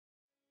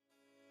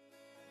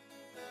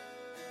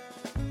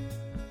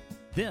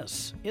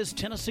This is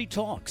Tennessee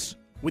Talks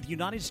with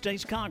United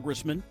States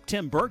Congressman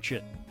Tim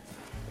Burchett.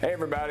 Hey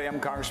everybody,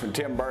 I'm Congressman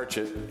Tim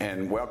Burchett,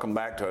 and welcome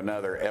back to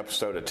another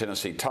episode of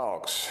Tennessee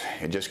Talks.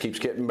 It just keeps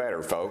getting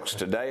better, folks.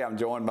 Today I'm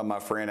joined by my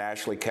friend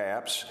Ashley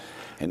Capps.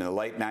 In the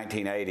late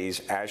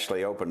 1980s,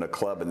 Ashley opened a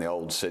club in the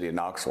old city of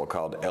Knoxville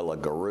called Ella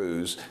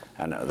Gurus.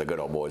 I know the good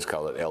old boys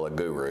call it Ella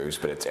Gurus,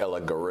 but it's Ella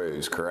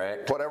Gurus,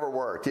 correct? Whatever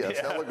worked, yes,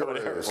 yeah, Ella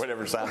Gurus.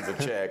 Whatever signs a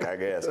check, I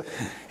guess.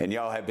 And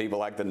y'all had people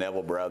like the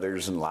Neville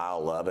Brothers and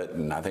Lyle Lovett,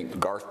 and I think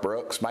Garth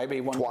Brooks,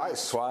 maybe one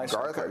Twice.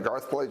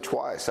 Garth played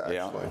twice,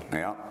 actually.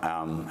 Yeah.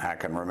 I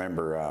can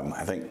remember,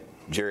 I think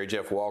Jerry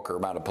Jeff Walker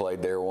might have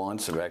played there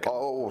once.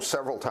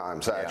 Several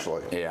times,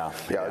 actually. Yeah.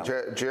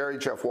 Jerry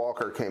Jeff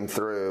Walker came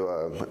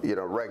through,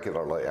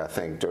 regularly, I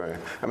think.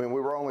 We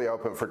were only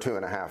open for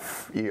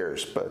 2.5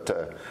 years,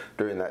 but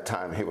during that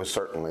time, he was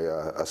certainly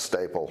a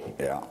staple.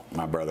 Yeah,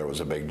 my brother was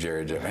a big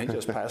Jerry Jeff. He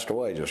just passed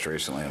away just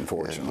recently,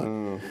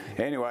 unfortunately.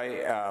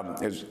 Anyway,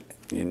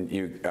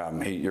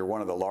 you're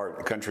one of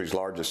the country's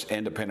largest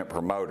independent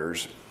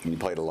promoters, and you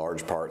played a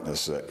large part in the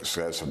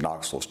success of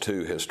Knoxville's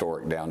 2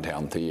 historic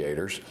downtown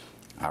theaters.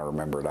 I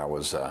remember I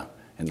was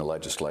in the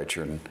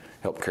legislature and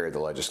helped carry the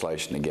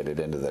legislation to get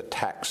it into the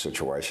tax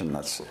situation.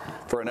 That's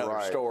for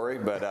another story.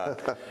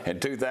 But in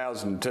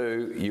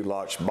 2002, you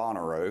launched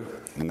Bonaroo,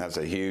 and that's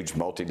a huge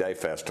multi-day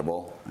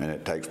festival, and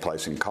it takes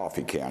place in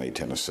Coffee County,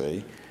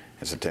 Tennessee.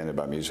 It's attended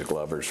by music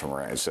lovers from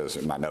around, it says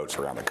in my notes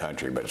around the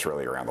country, but it's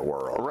really around the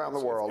world. Around the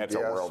world, It's a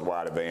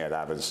worldwide event.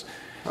 I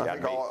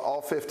think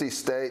all 50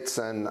 states,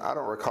 and I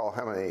don't recall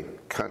how many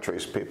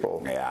countries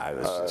people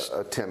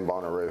attend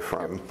Bonaroo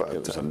from. But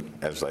it was,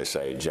 as they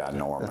say,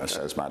 ginormous,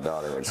 as my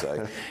daughter would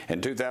say. In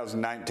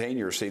 2019,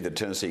 you received the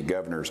Tennessee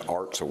Governor's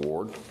Arts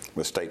Award,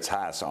 the state's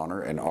highest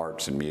honor in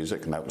arts and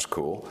music, and that was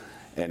cool.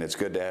 And it's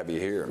good to have you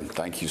here.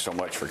 Thank you so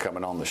much for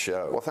coming on the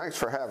show. Well, thanks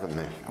for having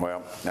me.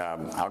 Well,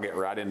 I'll get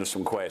right into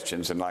some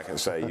questions, and like I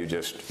say, you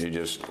just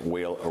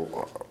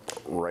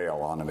rail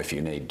on them if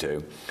you need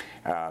to.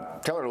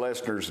 Tell our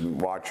listeners and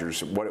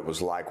watchers what it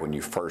was like when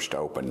you first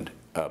opened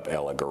up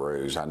Ella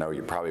Gurus. I know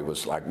you probably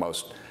was like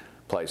most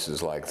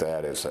places like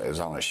that, is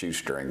on a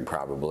shoestring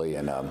probably,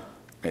 and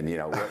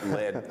what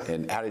led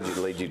and how did it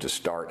lead you to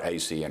start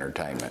AC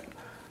Entertainment?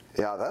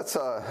 Yeah, that's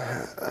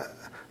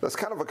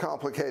kind of a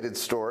complicated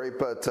story,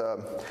 but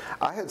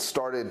I had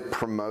started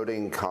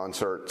promoting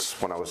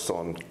concerts when I was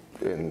still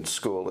in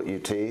school at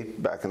UT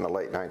back in the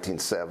late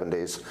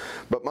 1970s,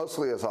 but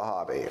mostly as a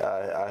hobby.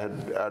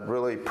 I'd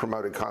really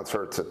promoted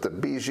concerts at the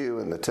Bijou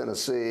in the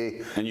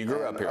Tennessee. And you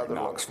grew up here in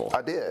Knoxville.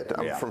 I did.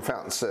 I'm from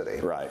Fountain City.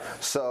 Right.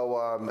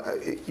 So,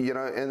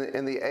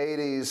 in the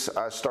 80s,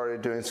 I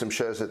started doing some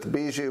shows at the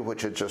Bijou,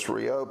 which had just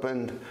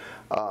reopened.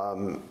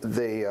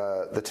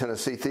 The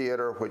Tennessee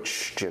Theater,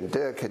 which Jim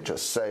Dick had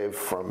just saved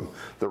from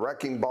the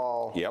wrecking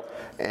ball. Yep.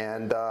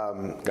 And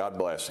God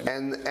bless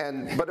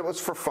him. But it was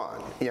for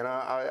fun.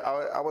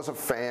 I was a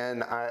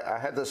fan. I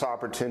had this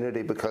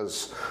opportunity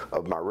because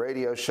of my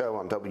radio show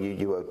on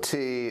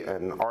WUOT,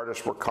 and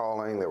artists were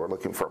calling. They were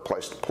looking for a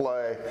place to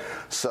play.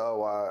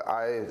 So out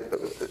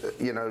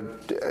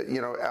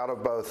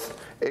of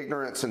both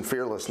ignorance and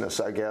fearlessness,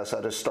 I guess,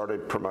 I just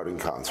started promoting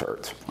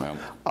concerts.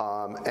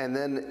 Wow. And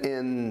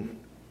then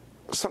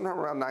sometime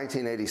around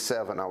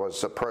 1987, I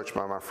was approached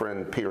by my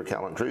friend Peter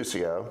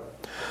Calandruzio,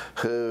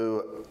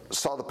 who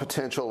saw the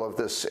potential of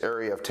this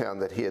area of town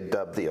that he had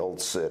dubbed the Old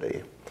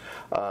City.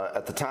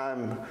 At the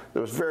time,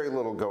 there was very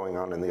little going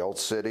on in the Old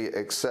City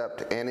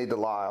except Annie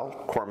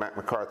Delisle, Cormac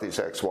McCarthy's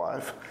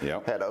ex-wife,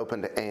 had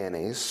opened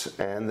Annie's,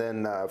 and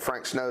then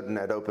Frank Snowden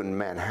had opened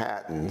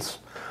Manhattan's.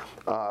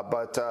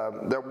 But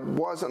there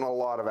wasn't a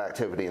lot of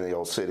activity in the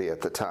Old City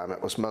at the time.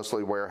 It was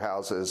mostly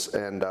warehouses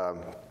and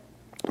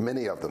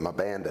many of them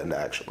abandoned,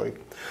 actually.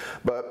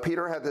 But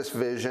Peter had this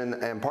vision,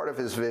 and part of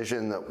his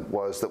vision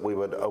was that we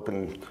would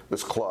open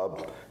this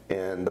club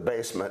in the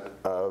basement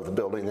of the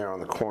building there on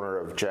the corner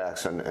of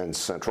Jackson and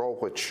Central,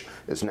 which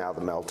is now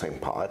the Melting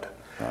Pot.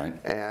 Right.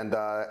 And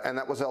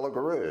that was Ella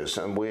Gurus,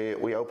 and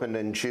we opened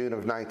in June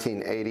of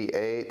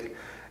 1988.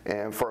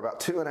 And for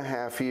about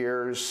 2.5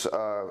 years,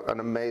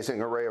 an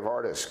amazing array of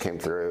artists came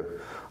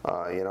through,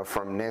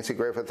 from Nancy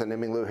Griffith and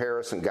Emmylou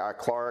Harris and Guy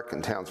Clark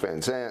and Townes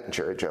Van Zandt and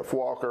Jerry Jeff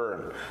Walker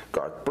and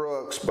Garth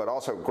Brooks, but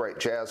also great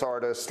jazz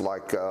artists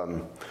like,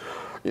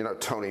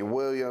 Tony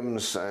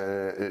Williams,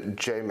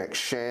 Jay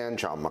McShann,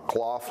 John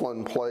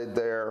McLaughlin played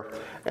there,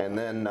 and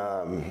then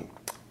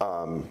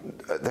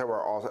there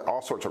were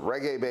all sorts of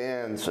reggae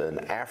bands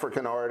and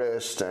African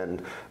artists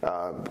and,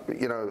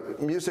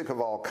 music of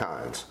all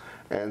kinds.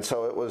 And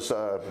so it was,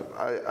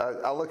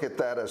 I look at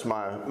that as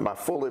my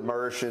full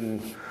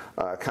immersion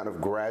kind of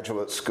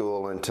graduate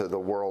school into the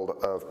world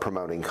of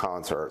promoting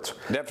concerts.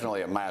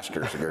 Definitely a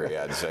master's degree,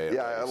 I'd say.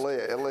 At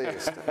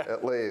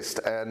least.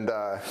 And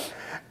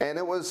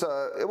it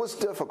was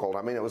difficult.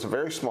 I mean, it was a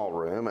very small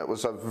room. It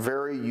was a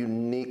very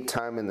unique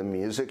time in the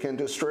music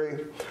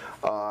industry.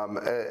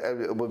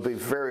 It would be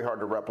very hard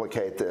to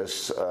replicate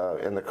this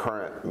in the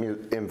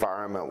current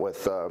environment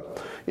with,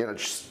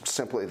 just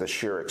simply the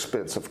sheer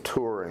expense of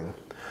touring.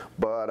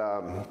 But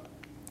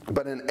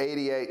But in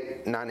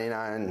 88,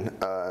 99,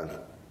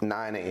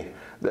 90,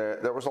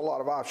 there was a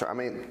lot of options. I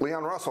mean,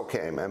 Leon Russell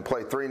came and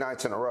played 3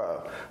 nights in a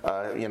row,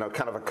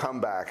 kind of a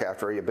comeback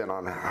after he had been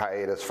on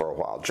hiatus for a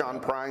while. John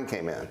Prine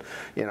came in.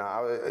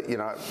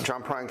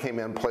 John Prine came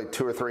in, played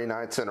 2 or 3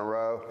 nights in a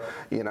row.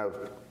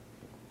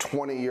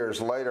 20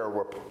 years later,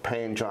 we're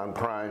paying John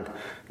Prine,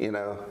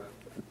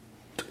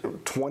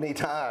 20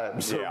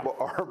 times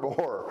or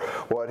more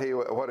what he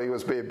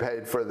was being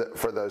paid for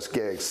those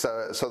gigs.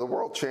 So the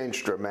world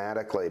changed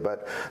dramatically.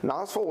 But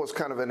Knoxville was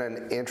kind of in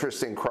an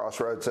interesting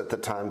crossroads at the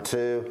time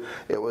too.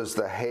 It was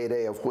the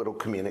heyday of Whittle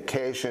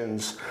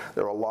Communications.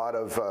 There were a lot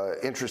of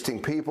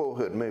interesting people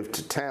who had moved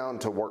to town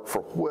to work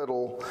for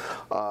Whittle.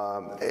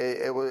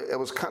 It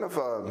was kind of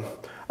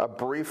a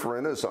brief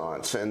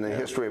renaissance in the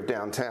history of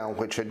downtown,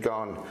 which had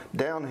gone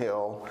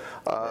downhill.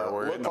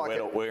 We're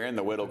in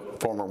the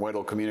former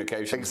Whittle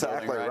Communications.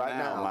 Exactly, right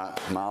now.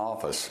 My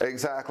office.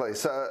 Exactly.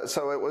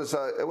 So it was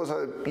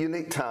a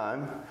unique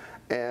time,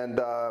 and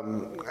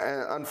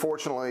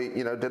unfortunately,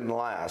 didn't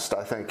last.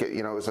 I think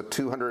it was a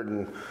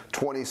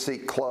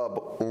 220-seat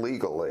club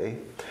legally,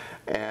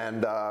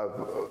 and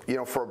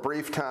for a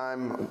brief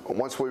time,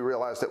 once we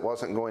realized it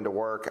wasn't going to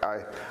work,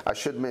 I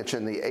should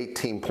mention the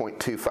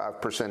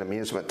 18.25%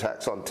 amusement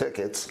tax on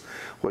tickets,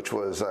 which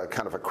was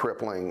kind of a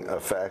crippling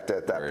effect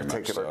at that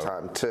particular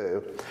time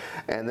too.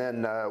 And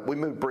then we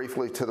moved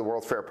briefly to the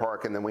World Fair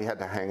Park, and then we had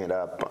to hang it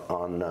up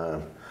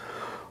on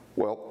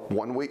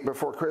 1 week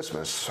before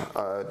Christmas,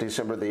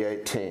 December the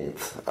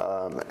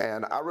 18th.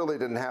 And I really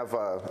didn't have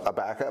a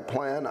backup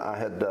plan. I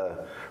had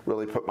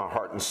really put my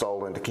heart and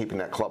soul into keeping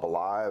that club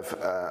alive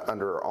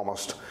under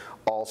almost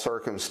all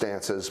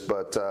circumstances.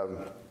 But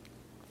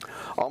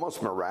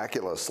almost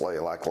miraculously,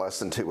 like less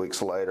than 2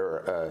 weeks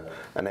later,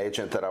 an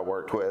agent that I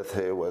worked with,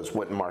 who was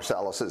Wynton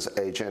Marsalis's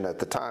agent at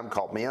the time,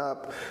 called me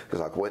up. He's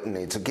like, "Wynton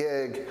needs a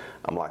gig."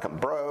 I'm like, "I'm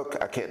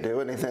broke. I can't do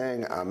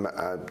anything.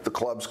 The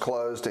club's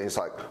closed." And he's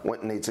like,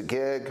 "Wynton needs a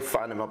gig.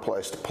 Find him a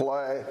place to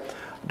play.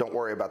 Don't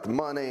worry about the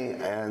money."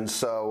 And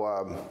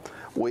so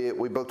we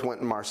booked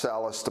Wynton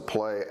Marsalis to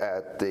play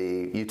at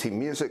the UT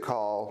Music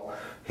Hall.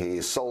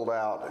 He sold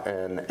out,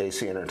 and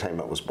AC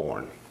Entertainment was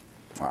born.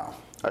 Wow.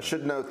 I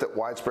should note that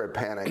Widespread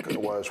Panic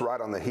was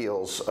right on the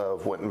heels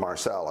of Wynton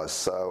Marsalis.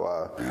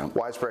 So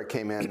Widespread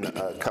came in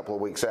a couple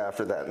of weeks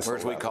after that. And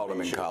whereas we called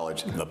them in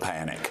college, the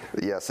Panic.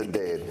 Yes,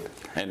 indeed.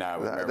 And I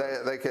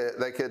remember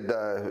they could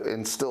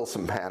instill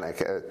some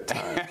panic at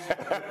times.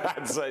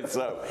 I'd say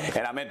so.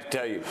 And I meant to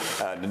tell you,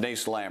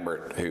 Denise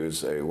Lambert,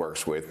 who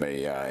works with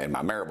me in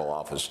my Maryville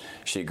office,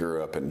 she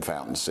grew up in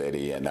Fountain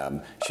City,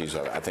 and she's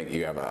I think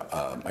you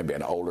have maybe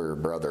an older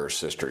brother or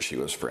sister she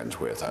was friends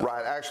with.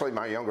 Right, actually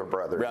my younger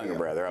brother.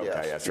 Okay,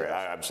 yes, that's right.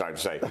 Yes. I'm sorry to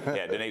say.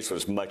 Yeah, Denise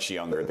was much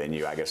younger than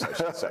you, I guess I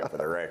should say, for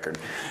the record.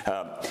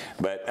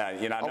 But I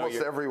know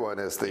almost everyone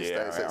is these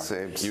days, it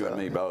seems. You and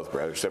me both,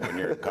 brother, except when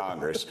you're in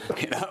Congress.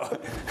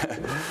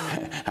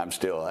 I'm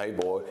still, hey,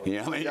 boy,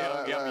 young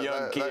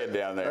kid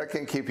down there. That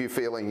can keep you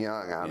feeling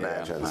young, I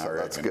imagine, so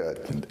that's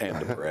good. And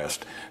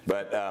depressed.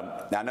 But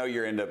I know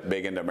you're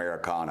big into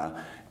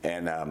Americana,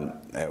 and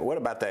what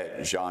about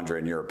that genre,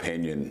 in your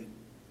opinion,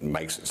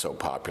 makes it so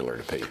popular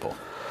to people?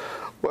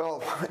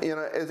 Well,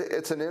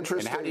 it's an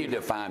interesting... And how do you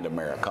define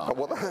Americana?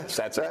 Well, that's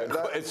a good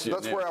question.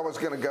 That's where I was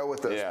going to go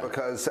with this,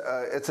 because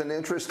it's an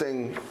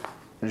interesting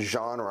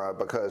genre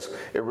because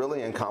it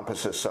really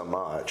encompasses so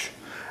much.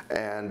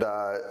 And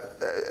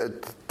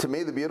to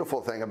me, the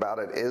beautiful thing about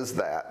it is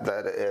that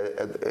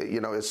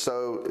it is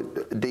so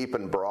deep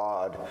and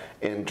broad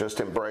in just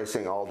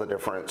embracing all the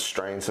different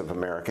strains of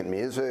American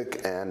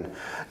music. And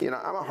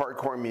I'm a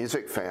hardcore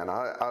music fan.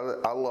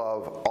 I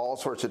love all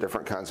sorts of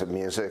different kinds of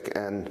music.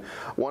 And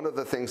one of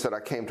the things that I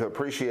came to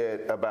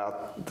appreciate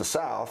about the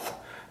South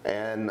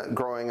and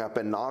growing up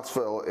in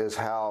Knoxville is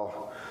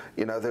how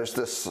there's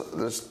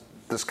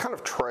this kind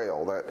of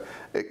trail that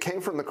it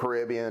came from the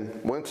Caribbean,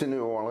 went to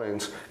New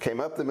Orleans, came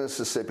up the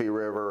Mississippi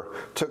River,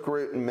 took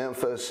root in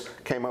Memphis,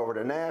 came over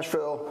to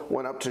Nashville,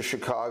 went up to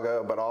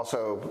Chicago, but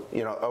also,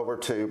 over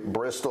to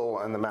Bristol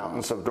and the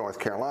mountains of North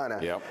Carolina.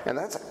 Yep. And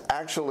that's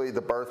actually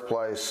the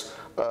birthplace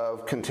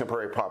of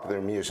contemporary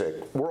popular music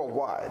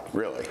worldwide.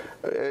 Really?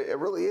 It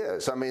really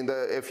is. I mean,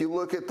 if you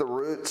look at the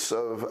roots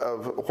of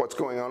what's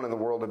going on in the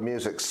world of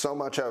music, so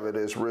much of it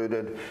is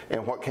rooted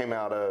in what came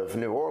out of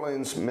New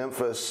Orleans,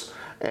 Memphis,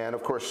 and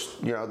of course,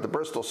 the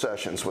Bristol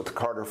sessions with the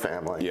Carter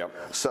family. Yep.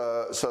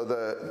 So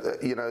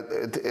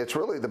it's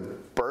really the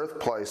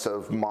birthplace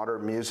of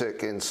modern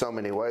music in so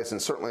many ways,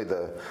 and certainly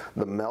the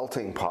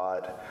melting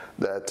pot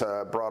that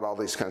brought all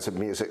these kinds of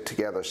music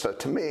together. So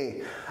to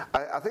me,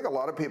 I think a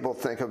lot of people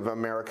think of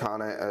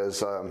Americana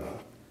as a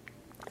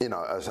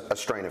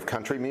strain of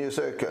country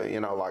music,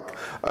 like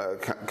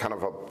kind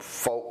of a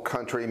folk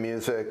country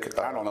music.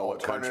 I don't know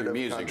what country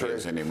music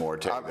is anymore,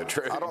 to tell you the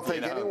truth. I don't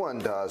think anyone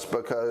does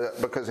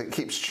because it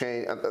keeps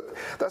changing.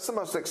 That's the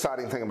most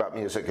exciting thing about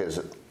music, is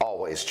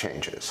always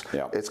changes.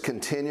 Yeah. It's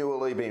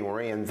continually being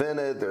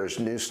reinvented. There's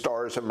new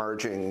stars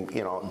emerging,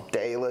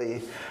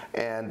 daily,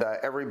 and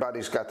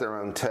everybody's got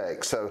their own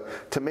take. So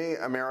to me,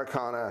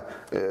 Americana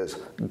is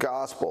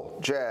gospel,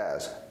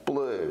 jazz,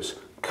 blues,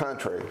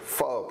 country,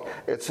 folk.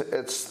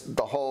 It's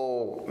the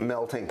whole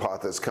melting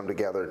pot that's come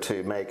together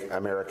to make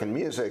American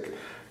music,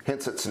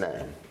 hence its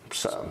name.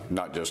 So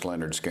not just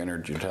Leonard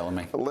Skinner, you're telling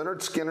me?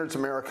 Leonard Skinner's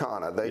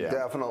Americana. They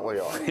definitely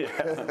are.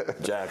 Yeah.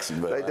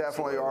 Jacksonville. They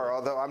definitely are,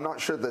 although I'm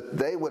not sure that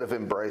they would have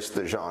embraced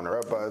the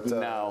genre. But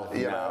no,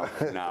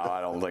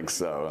 I don't think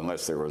so,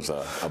 unless there was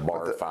a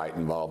bar fight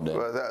involved in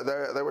it.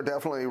 But they were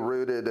definitely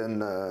rooted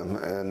in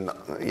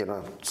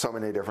so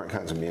many different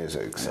kinds of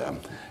music. So.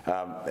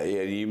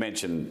 You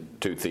mentioned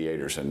two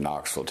theaters in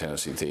Knoxville,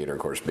 Tennessee Theater, of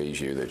course,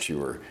 Bijou, that you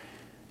were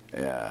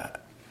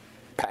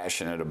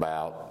passionate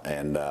about,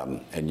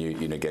 and you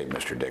gave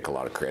Mr. Dick a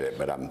lot of credit.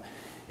 But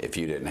if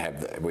you didn't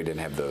have we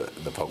didn't have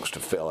the folks to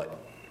fill it,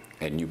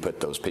 and you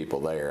put those people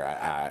there,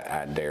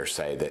 I dare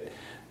say that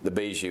the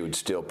Bijou would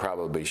still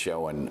probably be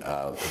showing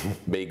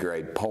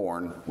B-grade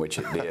porn, which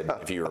it did,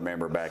 if you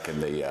remember back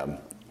in the.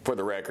 For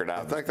the record,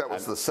 I think that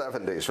was the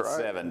 70s,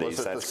 right? 70s, was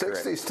it that's the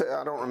 60s? correct.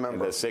 I don't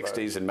remember. The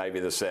 60s and maybe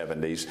the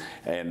 70s,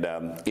 and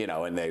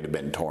and they'd have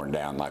been torn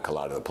down like a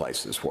lot of the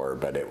places were.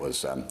 But it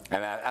was, and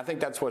I think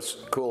that's what's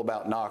cool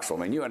about Knoxville. I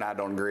mean, you and I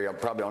don't agree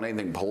probably on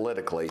anything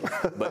politically,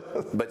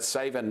 but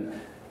saving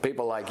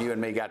people like you and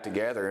me got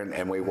together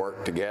and we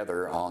worked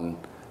together on,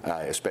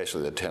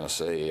 especially the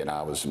Tennessee, and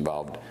I was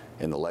involved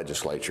in the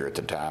legislature at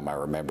the time. I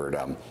remembered.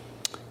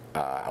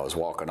 I was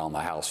walking on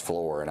the House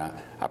floor, and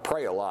I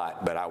pray a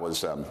lot, but I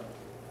was.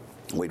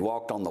 We'd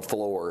walked on the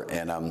floor,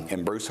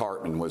 and Bruce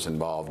Hartman was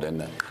involved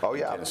in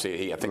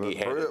Tennessee. I think he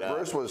headed it up.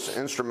 Bruce was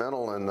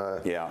instrumental in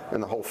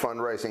the whole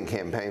fundraising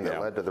campaign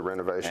that led to the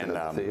renovation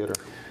of the theater.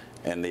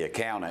 And the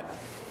accountant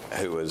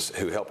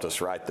who helped us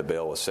write the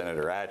bill was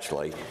Senator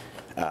Ashley.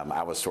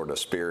 I was sort of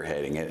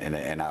spearheading it,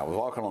 and I was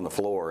walking on the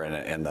floor,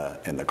 and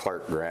the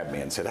clerk grabbed me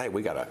and said, "Hey,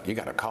 you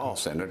got a call,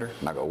 Senator."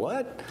 And I go,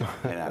 "What?"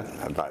 And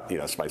I thought,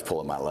 somebody's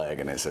pulling my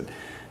leg, and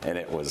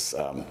it was.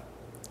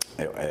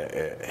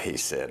 He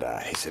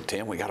said,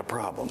 "Tim, we got a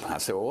problem." I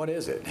said, "Well, what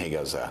is it?" And he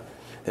goes,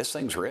 "This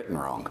thing's written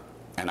wrong."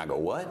 And I go,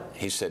 "What?"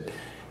 He said,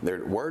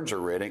 "Their words are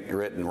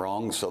written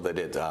wrong, so that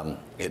it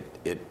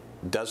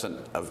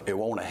doesn't. It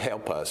won't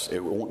help us.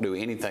 It won't do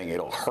anything.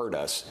 It'll hurt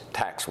us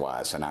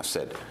tax-wise." And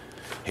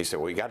he said,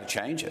 "Well, you got to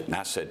change it." And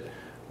I said,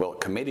 "Well,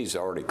 committee's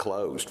already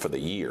closed for the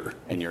year,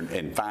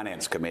 and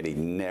finance committee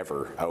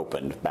never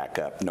opened back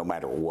up, no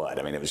matter what.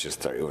 I mean, it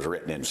was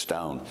written in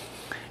stone."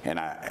 And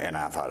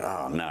I thought,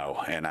 "Oh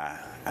no!" And I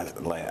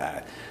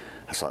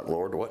thought,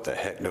 "Lord, what the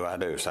heck do I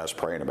do?" So I was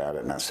praying about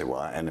it, and I said,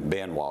 "Well," and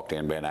Ben walked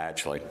in, Ben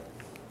Ashley,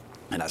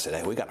 and I said,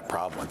 "Hey, we got a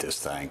problem with this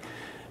thing."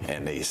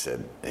 And he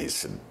said,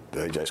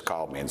 they just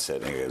called me and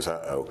said, he goes,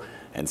 "Uh-oh."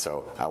 And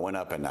so I went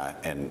up,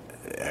 and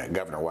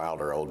Governor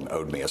Wilder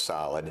owed me a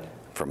solid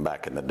from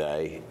back in the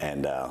day,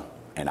 and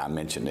I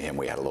mentioned to him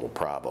we had a little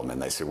problem, and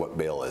they said, "What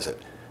bill is it?"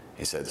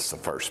 He said, "It's the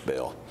first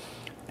bill."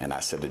 And I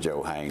said to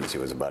Joe Haynes,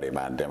 who was a buddy of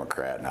mine,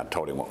 Democrat, and I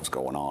told him what was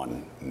going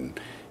on,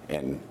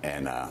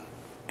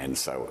 and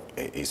so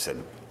he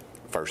said,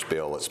 "First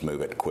bill, let's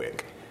move it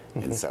quick."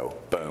 And so,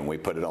 boom, we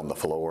put it on the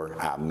floor.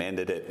 I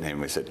amended it,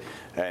 and we said,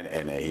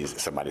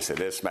 somebody said,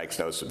 "This makes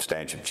no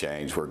substantive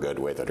change. We're good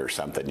with it," or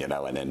something, and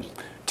then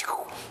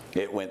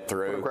it went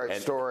through. What a great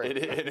story.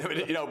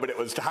 But it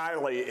was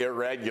highly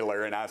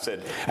irregular, and I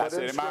said,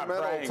 "Am I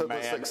praying, to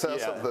man?" the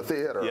success of the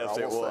theater. Yes,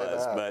 it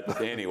was. But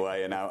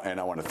anyway, and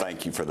I want to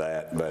thank you for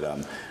that.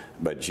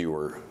 But you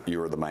were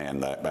the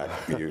man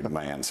you were the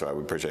man. So I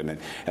would appreciate it.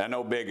 And I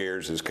know Big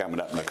Ears is coming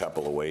up in a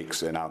couple of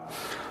weeks, and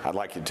I'd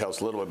like you to tell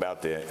us a little bit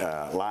about the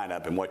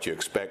lineup and what you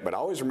expect. But I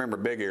always remember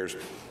Big Ears.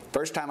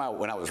 First time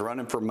when I was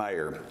running for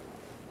mayor,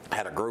 I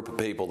had a group of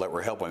people that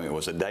were helping me. It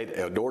was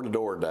a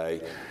door-to-door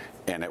day,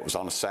 and it was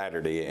on a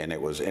Saturday,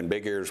 and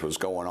Big Ears was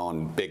going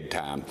on big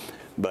time.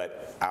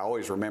 But I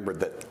always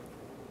remembered that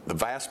the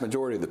vast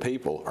majority of the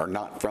people are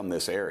not from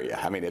this area.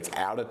 I mean, it's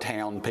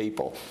out-of-town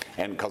people.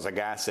 And because a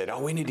guy said,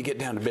 "Oh, we need to get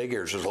down to Big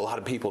Ears. There's a lot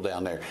of people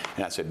down there."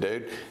 And I said,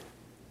 "Dude,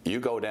 you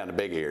go down to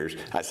Big Ears."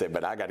 I said,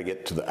 "But I got to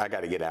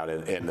get out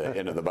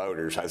into the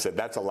voters." I said,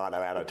 "That's a lot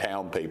of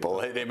out-of-town people."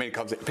 I mean,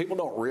 because people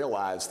don't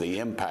realize the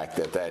impact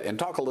that. And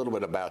talk a little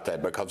bit about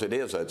that, because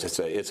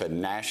it's a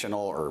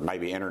national or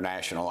maybe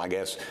international, I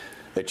guess,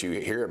 that you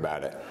hear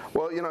about it.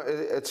 Well,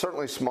 it's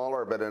certainly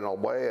smaller, but in a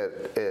way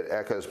it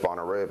echoes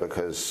Bonaroo,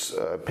 because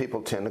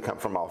people tend to come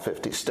from all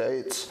 50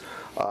 states.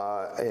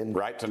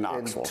 Right to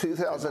Knoxville. In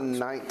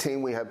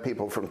 2019, we had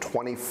people from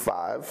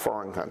 25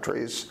 foreign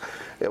countries.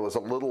 It was a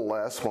little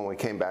less when we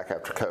came back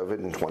after COVID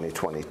in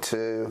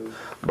 2022,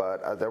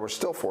 but there were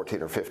still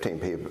 14 or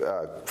 15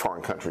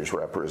 foreign countries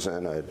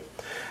represented.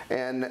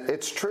 And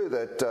it's true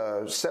that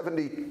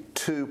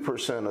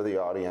 72% of the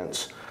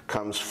audience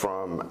comes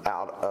from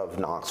out of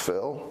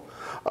Knoxville.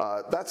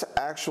 That's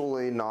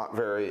actually not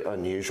very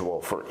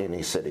unusual for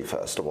any city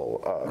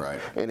festival,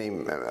 any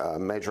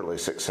majorly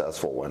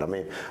successful one. I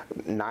mean,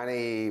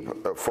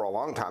 for a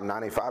long time,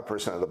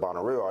 95% of the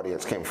Bonaroo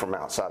audience came from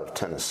outside of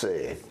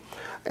Tennessee.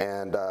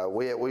 And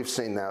we've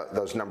seen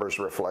those numbers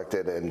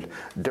reflected in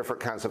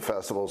different kinds of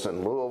festivals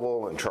in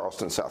Louisville, in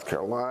Charleston, South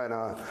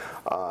Carolina,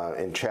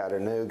 in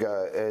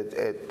Chattanooga.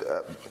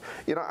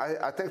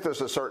 I think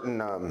there's a certain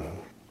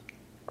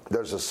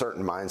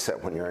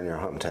mindset when you're in your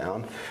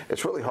hometown.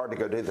 It's really hard to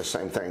go do the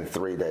same thing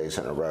 3 days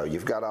in a row.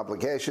 You've got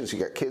obligations,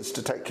 you've got kids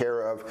to take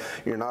care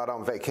of, you're not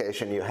on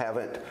vacation, you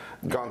haven't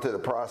gone through the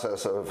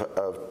process of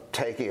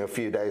taking a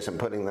few days and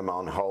putting them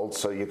on hold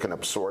so you can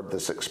absorb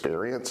this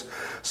experience.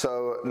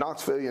 So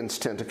Knoxvillians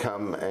tend to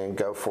come and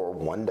go for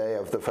 1 day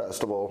of the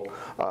festival,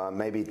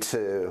 maybe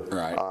two.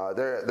 Right.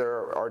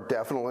 There are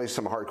definitely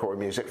some hardcore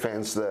music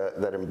fans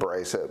that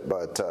embrace it,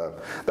 but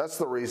that's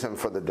the reason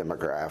for the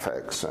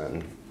demographics.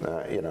 And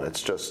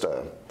it's just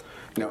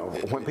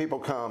when people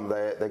come,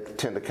 they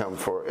tend to come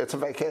for, it's a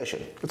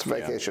vacation. It's a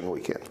vacation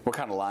weekend. What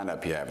kind of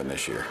lineup you having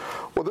this year?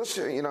 Well, this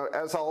year,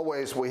 as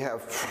always, we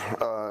have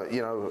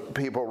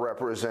people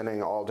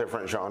representing all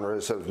different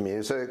genres of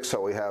music. So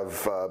we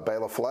have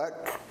Bela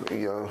Fleck,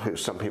 who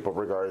some people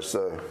regard as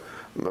the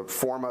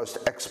foremost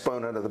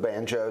exponent of the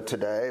banjo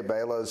today.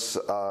 Bela's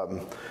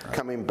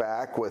coming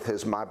back with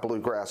his My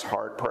Bluegrass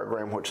Heart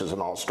program, which is an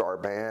all-star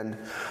band.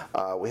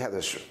 We have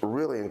this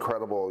really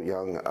incredible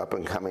young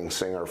up-and-coming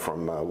singer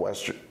from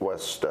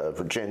West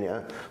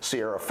Virginia,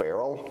 Sierra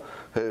Farrell,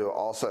 who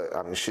also,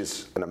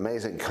 she's an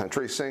amazing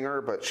country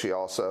singer, but she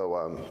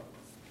also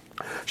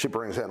she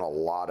brings in a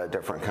lot of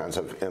different kinds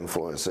of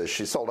influences.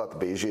 She sold out the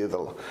Bijou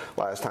the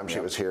last time she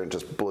was here and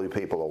just blew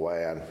people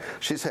away. And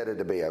she's headed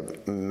to be a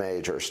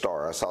major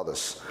star. I saw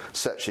this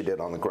set she did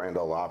on the Grand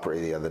Ole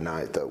Opry the other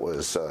night that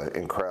was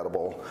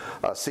incredible.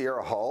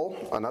 Sierra Hull,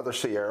 another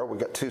Sierra. We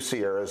got two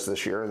Sierras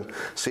this year. And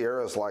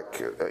Sierra's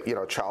like,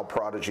 a child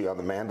prodigy on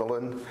the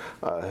mandolin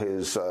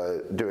who's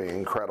doing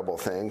incredible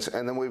things.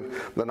 And then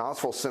the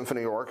Knoxville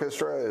Symphony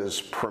Orchestra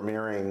is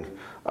premiering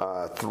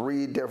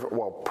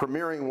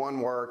premiering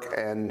one work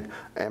and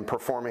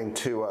performing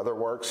two other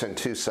works in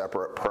two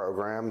separate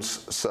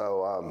programs.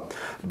 So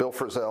Bill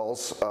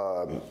Frisell's,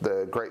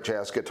 the great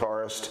jazz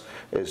guitarist,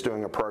 is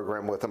doing a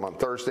program with them on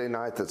Thursday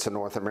night that's a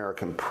North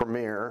American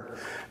premiere.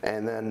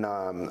 And then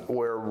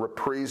we're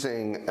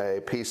reprising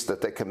a piece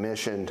that they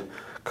commissioned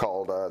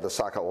called The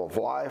Cycle of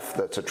Life,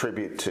 that's a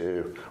tribute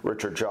to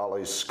Richard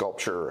Jolly's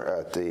sculpture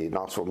at the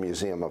Knoxville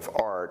Museum of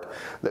Art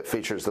that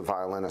features the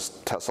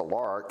violinist Tessa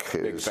Lark,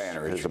 who's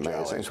amazing.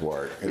 Jolly's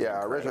work.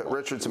 Yeah,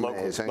 Richard's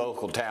amazing.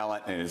 Local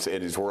talent, and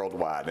it is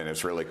worldwide, and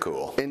it's really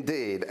cool.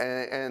 Indeed,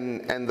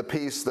 and the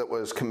piece that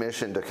was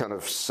commissioned to kind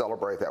of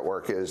celebrate that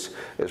work is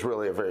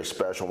really a very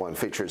special one.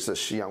 Features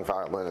this young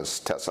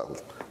violinist Tessa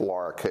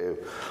Lark, who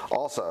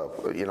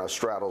also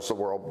straddles the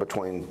world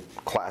between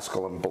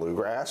classical and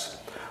bluegrass.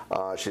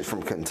 She's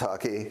from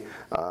Kentucky,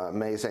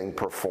 amazing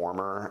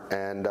performer,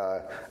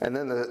 and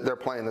then they're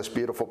playing this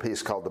beautiful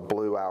piece called The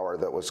Blue Hour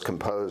that was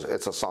composed.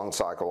 It's a song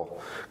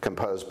cycle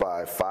composed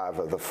by 5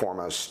 of the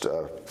foremost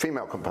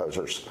female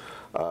composers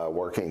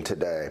working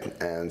today,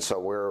 and so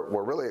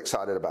we're really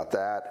excited about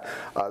that.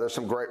 There's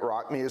some great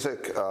rock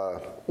music.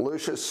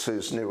 Lucius,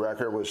 whose new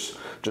record was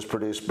just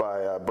produced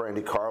by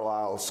Brandy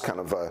Carlisle, is kind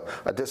of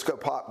a disco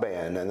pop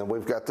band, and then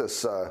we've got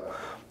this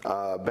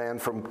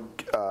band from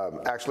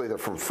actually they're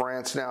from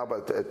France now,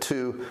 but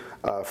two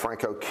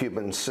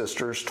Franco-Cuban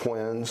sisters,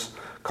 twins,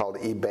 called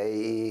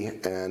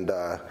Ibai, and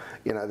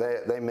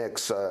they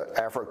mix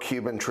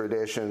Afro-Cuban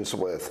traditions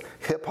with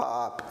hip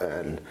hop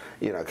and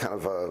kind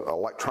of a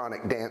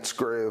electronic dance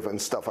groove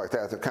and stuff like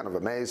that. They're kind of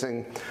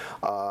amazing.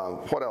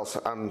 What else?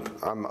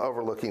 I'm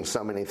overlooking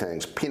so many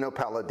things. Pino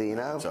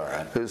Palladino,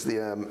 who's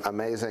the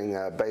amazing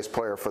bass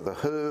player for The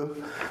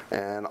Who,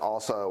 and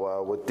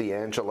also with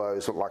D'Angelo,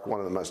 who's like one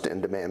of the most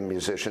in-demand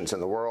musicians in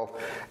the world.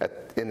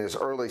 In his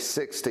early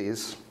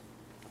 60s,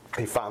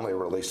 he finally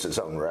released his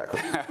own record.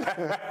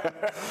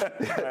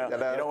 You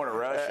don't want to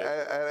rush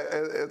it.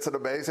 It's an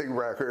amazing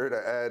record,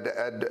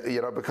 and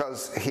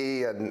because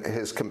he and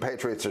his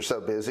compatriots are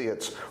so busy,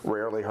 it's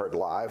rarely heard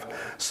live.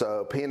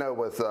 So Pino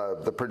with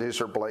the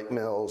producer Blake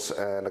Mills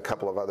and a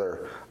couple of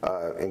other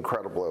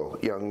incredible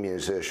young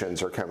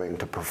musicians are coming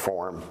to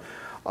perform.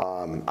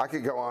 I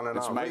could go on and on.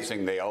 It's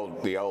amazing the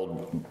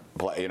old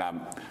play.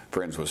 I'm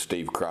friends with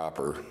Steve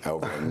Cropper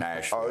over in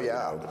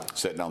Nashville.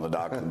 Sitting on the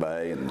dock of the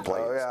bay and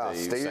playing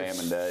Steve, Sam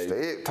and Dave.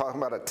 Steve,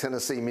 talking about a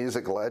Tennessee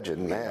music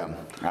legend, man.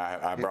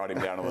 I brought him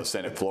down on the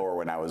Senate floor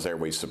when I was there.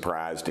 We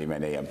surprised him,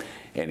 and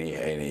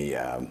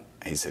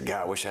he said,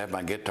 "God, I wish I had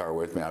my guitar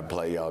with me. I'd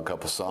play y'all a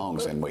couple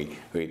songs." And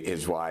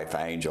his wife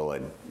Angel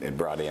had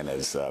brought in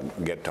his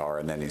guitar,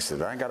 and then he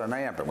said, "I ain't got an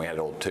amp," and we had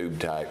an old tube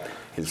type,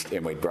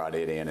 and we brought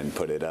it in and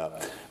put it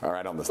up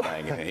right on the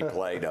thing, and he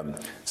played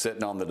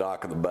sitting on the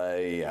dock of the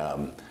bay.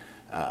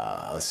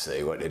 Let's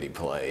see, what did he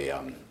play?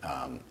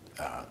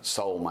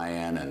 Soul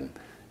Man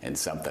and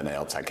something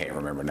else I can't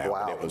remember now.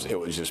 Wow. But it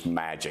was just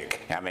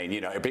magic. I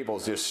mean, people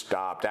just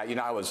stopped. I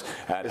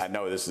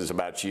know this is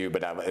about you,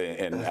 but I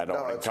don't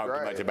want to talk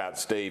too much about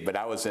Steve. But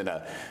I was at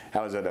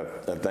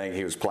a thing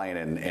he was playing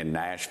in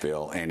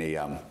Nashville, and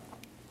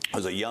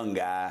was a young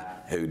guy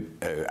who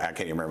I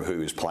can't even remember who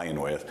he was playing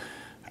with.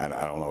 I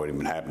don't know what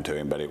even happened to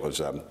him, but it was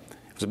a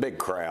big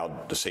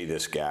crowd to see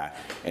this guy.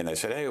 And they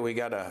said, hey, we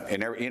got to,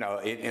 and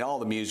and all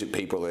the music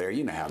people there,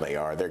 you know how they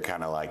are. They're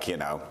kind of like,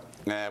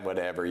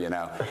 whatever,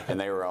 And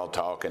they were all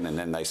talking, and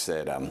then they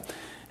said,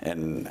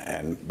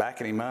 and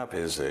backing him up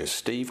is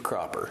Steve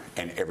Cropper,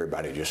 and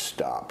everybody just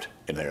stopped.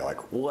 And they're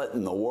like, what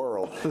in the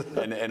world?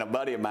 and a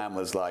buddy of mine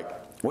was like,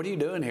 what are you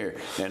doing here?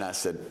 And I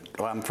said,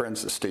 well, I'm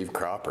friends with Steve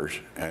Cropper's.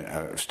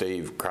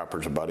 Steve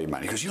Cropper's a buddy of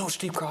mine. He goes, you know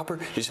Steve Cropper?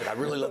 He said, I'd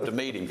really love to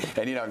meet him.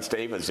 And, and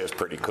Steve was just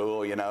pretty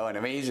cool, And I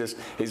mean,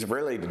 he's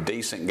really a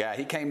decent guy.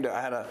 He came to,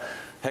 I had a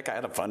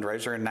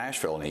fundraiser in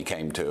Nashville, and he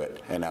came to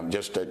it. And I'm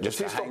just to hang out. Is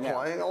he still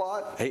playing a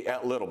lot?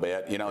 A little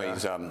bit.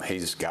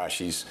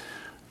 He's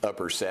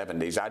upper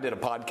 70s. I did a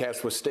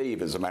podcast with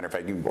Steve, as a matter of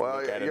fact. You can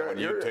look at it on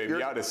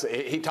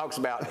YouTube. He talks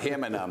about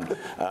him, and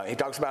he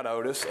talks about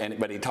Otis,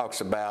 but he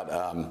talks about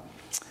I'm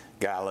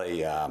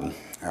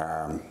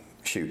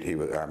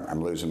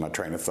losing my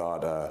train of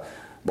thought.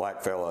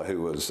 Black fella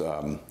who was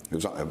on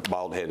a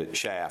bald-headed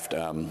Shaft,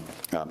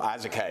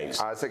 Isaac Hayes.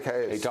 Isaac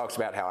Hayes. He talks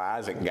about how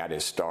Isaac got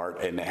his start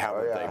and how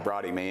they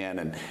brought him in,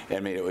 and I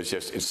mean it was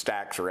just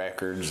Stax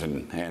Records,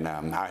 and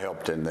I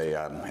helped in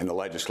the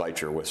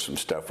legislature with some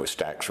stuff with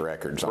Stax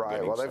Records.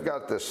 Right. Well, they've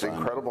got this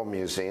incredible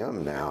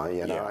museum now,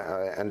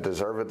 and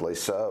deservedly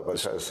so,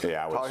 because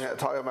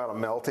talking about a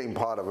melting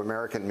pot of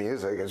American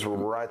music, it's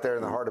right there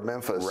in the heart of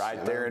Memphis.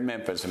 Right there in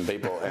Memphis, and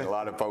a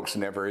lot of folks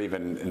never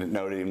even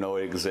know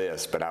it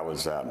exists. But I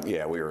was. We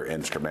were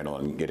instrumental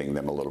in getting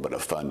them a little bit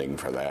of funding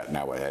for that, and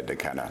I had to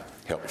kind of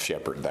help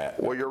shepherd that.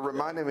 Well, you're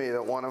reminding me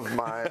that one of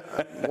my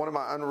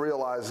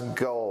unrealized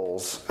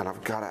goals, and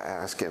I've got to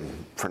ask him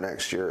for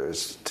next year,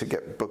 is to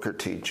get Booker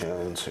T.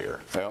 Jones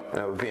here. Well, and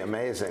it would be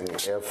amazing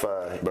if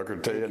Booker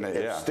T.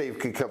 If Steve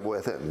could come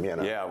with him.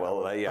 Yeah,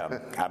 well,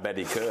 I bet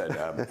he could.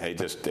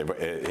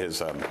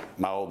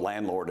 My old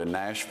landlord in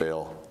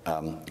Nashville.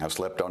 I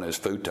slept on his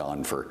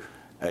futon for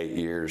 8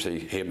 years.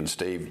 Him and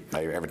Steve,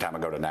 every time I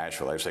go to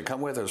Nashville, they say, come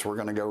with us, we're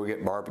going to go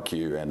get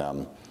barbecue. And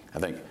I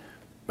think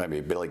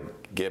maybe Billy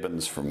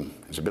Gibbons from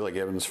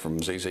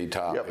ZZ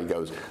Top.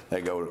 Yep.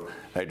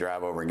 They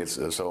drive over and get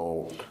this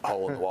old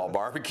hole-in-the-wall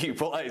barbecue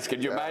place.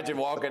 Could you imagine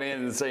walking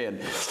in and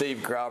seeing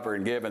Steve Cropper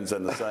and Gibbons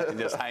and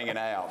just hanging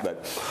out?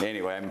 But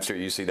anyway, I'm sure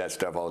you see that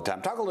stuff all the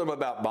time. Talk a little bit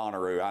about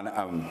Bonaroo.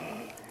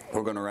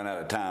 We're going to run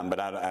out of time, but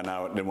I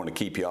didn't want to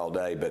keep you all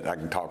day, but I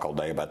can talk all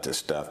day about this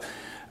stuff.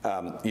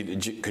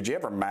 Could you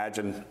ever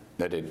imagine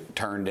that it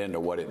turned into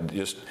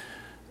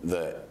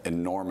the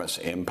enormous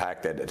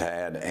impact that it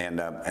had, and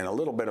a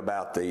little bit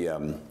about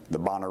the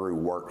Bonaroo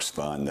Works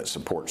Fund that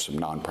supports some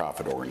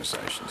nonprofit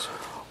organizations?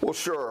 Well,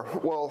 sure.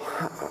 Well,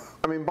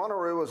 I mean,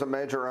 Bonaroo was a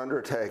major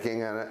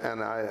undertaking,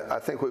 and I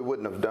think we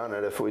wouldn't have done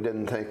it if we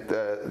didn't think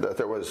that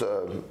there was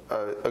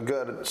a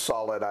good,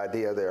 solid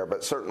idea there.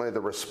 But certainly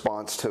the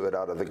response to it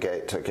out of the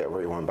gate took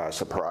everyone by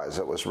surprise.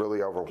 It was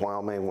really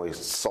overwhelming. We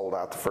sold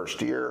out the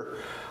first year.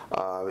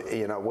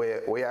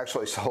 We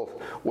actually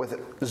sold, with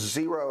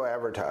zero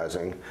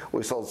advertising,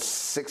 we sold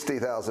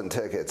 60,000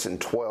 tickets in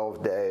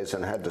 12 days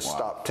and had to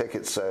stop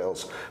ticket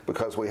sales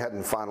because we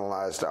hadn't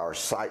finalized our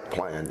site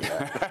plan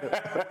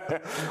yet.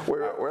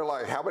 We're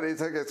like, how many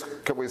tickets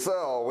can we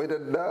sell? We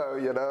didn't know,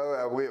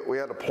 we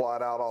had to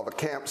plot out all the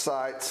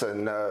campsites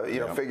and,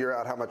 figure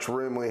out how much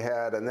room we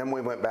had. And then we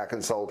went back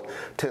and sold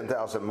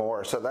 10,000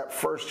 more. So that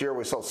first year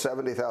we sold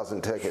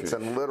 70,000 tickets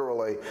and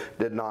literally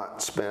did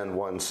not spend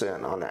 1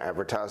 cent on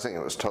advertising.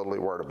 It was totally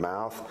word of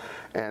mouth.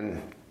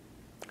 And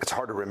it's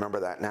hard to remember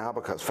that now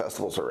because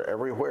festivals are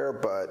everywhere,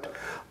 but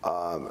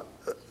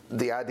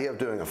the idea of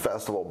doing a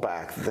festival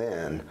back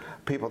then,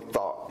 people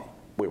thought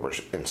we were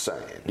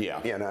insane. Yeah.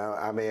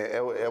 I mean,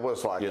 it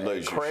was like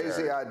a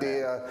crazy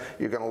idea.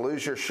 You're going to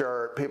lose your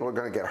shirt. People are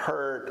going to get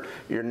hurt.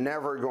 You're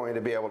never going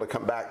to be able to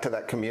come back to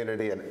that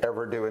community and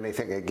ever do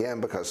anything again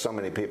because so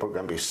many people are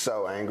going to be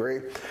so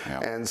angry. Yeah.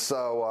 And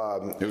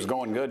so it was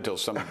going good till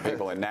some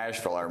people in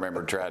Nashville, I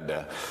remember, tried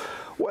to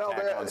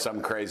tack on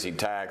some crazy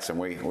tax, and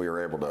we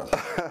were able to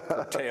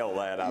curtail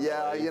that. I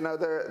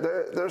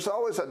believe. There's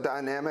always a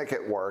dynamic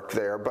at work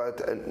there, but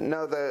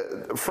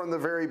from the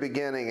very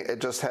beginning,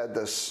 it just had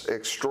this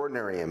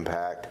extraordinary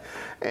impact,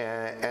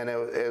 and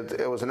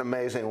it was an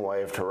amazing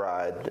wave to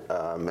ride,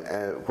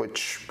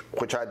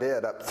 which I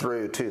did up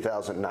through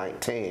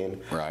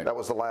 2019. Right. That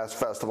was the last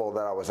festival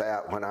that I was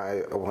at when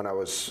I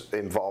was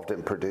involved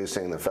in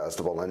producing the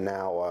festival, and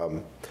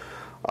now.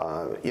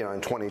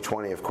 In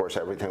 2020, of course,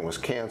 everything was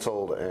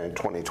canceled, and in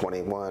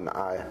 2021,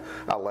 I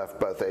left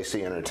both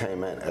AC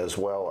Entertainment as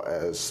well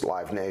as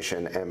Live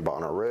Nation and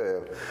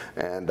Bonaroo,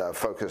 and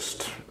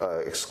focused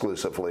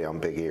exclusively on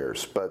Big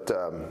Ears. But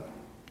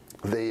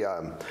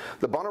the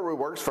Bonaroo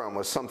Works Fund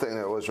was something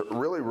that was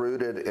really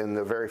rooted in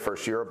the very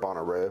first year of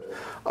Bonaroo.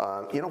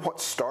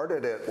 What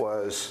started it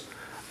was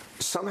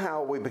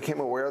somehow we became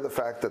aware of the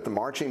fact that the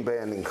marching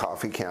band in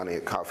Coffee County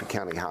at Coffee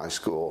County High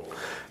School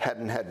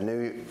hadn't had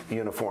new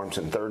uniforms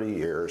in 30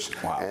 years.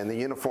 Wow. And the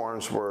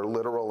uniforms were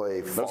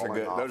literally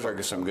falling off. Those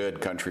are some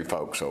good country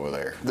folks over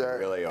there. They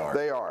really are.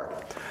 They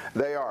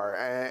are.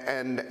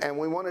 And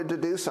we wanted to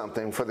do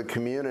something for the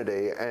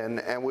community.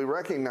 And we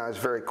recognized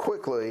very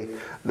quickly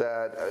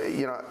that,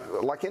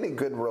 like any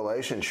good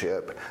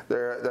relationship,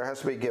 there has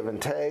to be give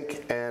and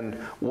take. And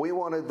we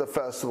wanted the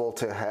festival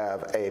to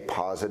have a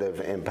positive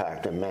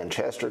impact in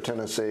Manchester,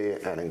 Tennessee,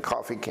 and in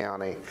Coffee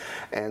County.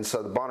 And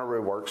so the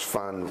Bonaroo Works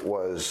Fund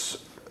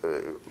was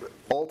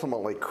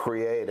ultimately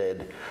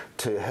created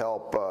to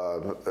help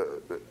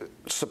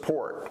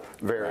support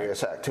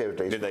various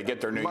activities. Did they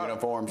get their new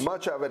uniforms?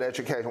 Much of it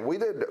education. We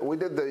did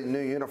the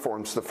new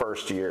uniforms the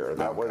first year.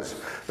 That was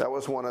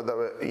one of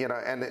the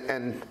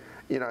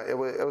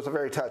it was a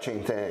very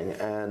touching thing,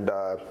 and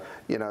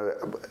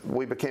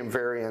we became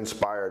very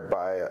inspired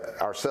by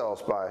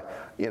ourselves by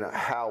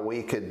how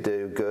we could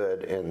do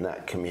good in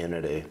that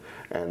community,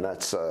 and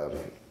that's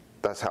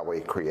how we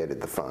created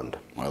the fund.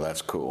 Well,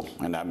 that's cool,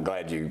 and I'm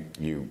glad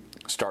you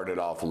started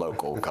off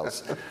local,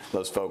 because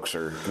those folks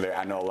are there.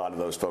 I know a lot of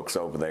those folks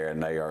over there,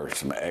 and they are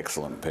some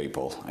excellent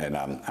people, and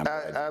I'm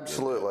glad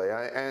absolutely.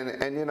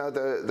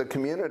 The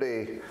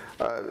community,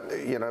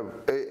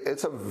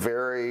 it's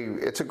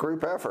a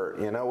group effort.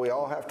 We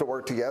all have to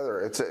work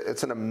together.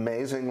 It's an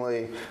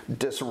amazingly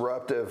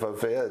disruptive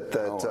event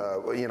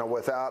that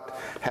without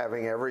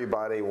having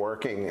everybody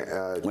working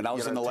when I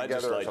was in the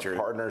legislature, as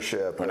a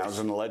partnership. When I was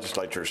in the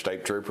legislature,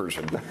 state troopers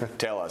would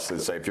tell us and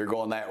say, if you're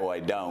going that way,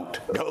 don't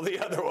go the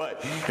other way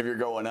if you're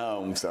going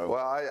home. So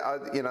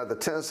the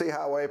Tennessee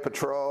Highway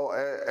Patrol,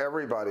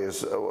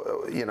 everybody's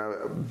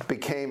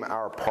became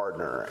our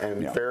partner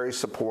and very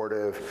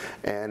supportive,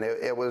 and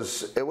it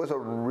was a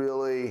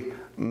really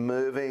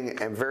moving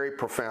and very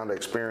profound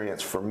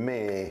experience for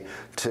me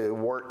to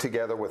work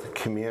together with the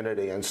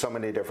community and so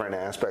many different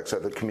aspects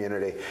of the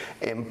community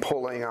in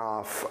pulling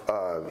off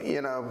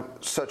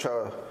such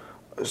a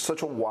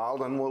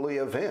wild and woolly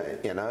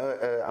event,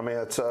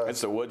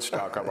 it's the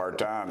Woodstock of our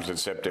times,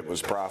 except it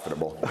was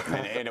profitable,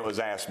 and it was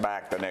asked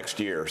back the next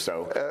year.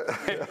 So,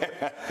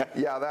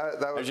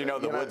 that was, as you know,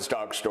 the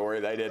Woodstock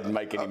story, they didn't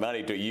make any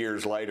money till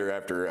years later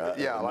after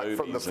like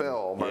from the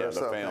film or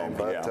something. Film.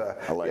 But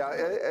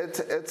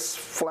it's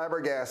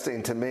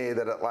flabbergasting to me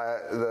that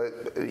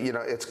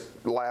it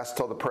lasts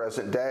till the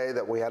present day.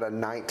 That we had a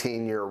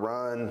 19-year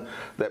run,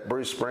 that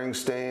Bruce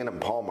Springsteen and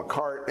Paul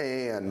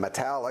McCartney and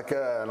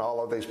Metallica and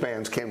all of these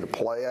bands came to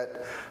play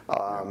it.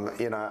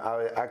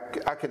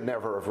 I could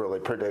never have really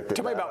predicted.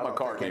 Tell me about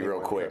McCartney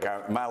real quick.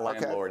 My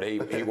landlord,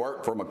 he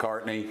worked for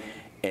McCartney,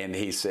 and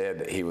he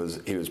said he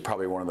was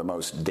probably one of the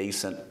most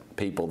decent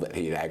people that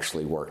he had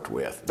actually worked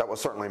with. That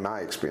was certainly my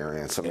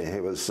experience. I mean,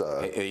 he was.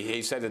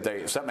 He said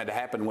that something had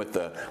happened with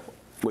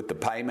the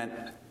payment.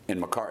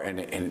 And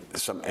McCartney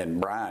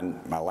and Brian,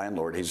 my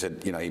landlord, he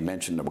said, he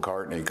mentioned to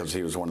McCartney because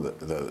he was one of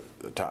the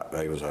top.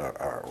 He was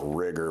a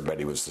rigger, but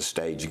he was the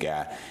stage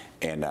guy,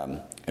 and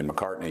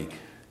McCartney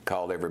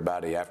called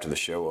everybody after the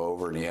show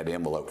over, and he had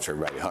envelopes for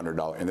everybody,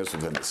 $100, and this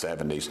was in the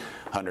 '70s,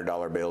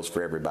 $100 bills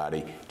for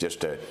everybody,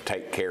 just to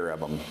take care of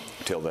them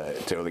till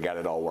they got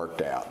it all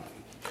worked out.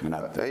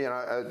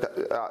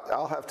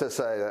 I'll have to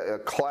say a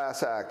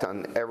class act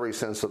on every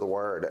sense of the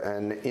word.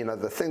 And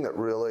the thing that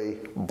really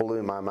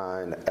blew my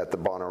mind at the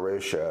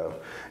Bonaroo show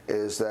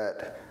is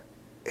that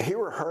he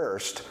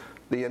rehearsed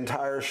the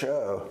entire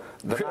show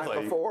the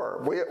night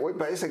before. We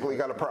basically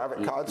got a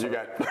private concert. You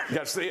got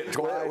to see it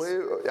twice.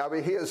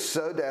 He is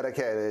so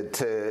dedicated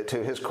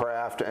to his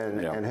craft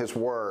and his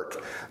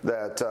work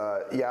that,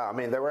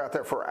 they were out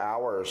there for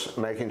hours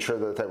making sure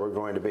that they were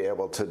going to be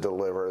able to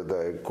deliver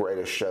the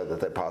greatest show that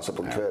they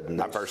possibly could. And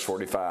my first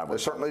 45. They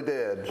certainly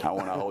did. I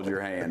want to hold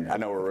your hand. I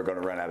know we're going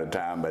to run out of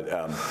time, but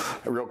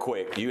real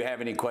quick, do you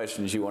have any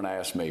questions you want to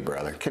ask me,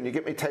 brother? Can you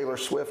get me Taylor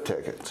Swift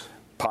tickets?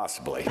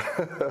 Possibly.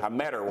 I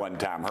met her one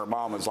time. Her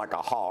mom was like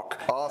a hawk.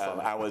 Awesome.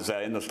 I was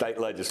in the state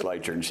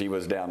legislature, and she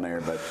was down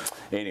there. But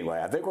anyway,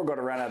 I think we're going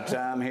to run out of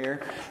time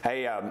here.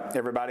 Hey,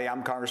 everybody,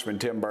 I'm Congressman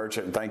Tim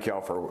Burchett, and thank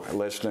y'all for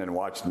listening and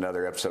watching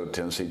another episode of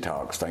Tennessee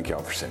Talks. Thank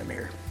y'all for sending me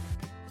here.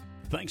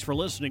 Thanks for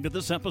listening to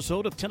this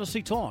episode of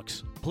Tennessee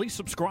Talks. Please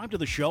subscribe to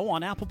the show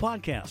on Apple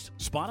Podcasts,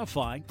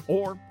 Spotify,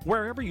 or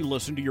wherever you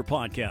listen to your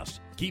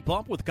podcasts. Keep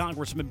up with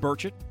Congressman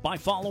Burchett by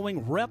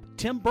following Rep.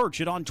 Tim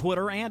Burchett on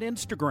Twitter and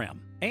Instagram,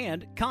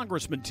 and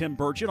Congressman Tim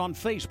Burchett on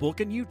Facebook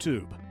and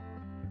YouTube.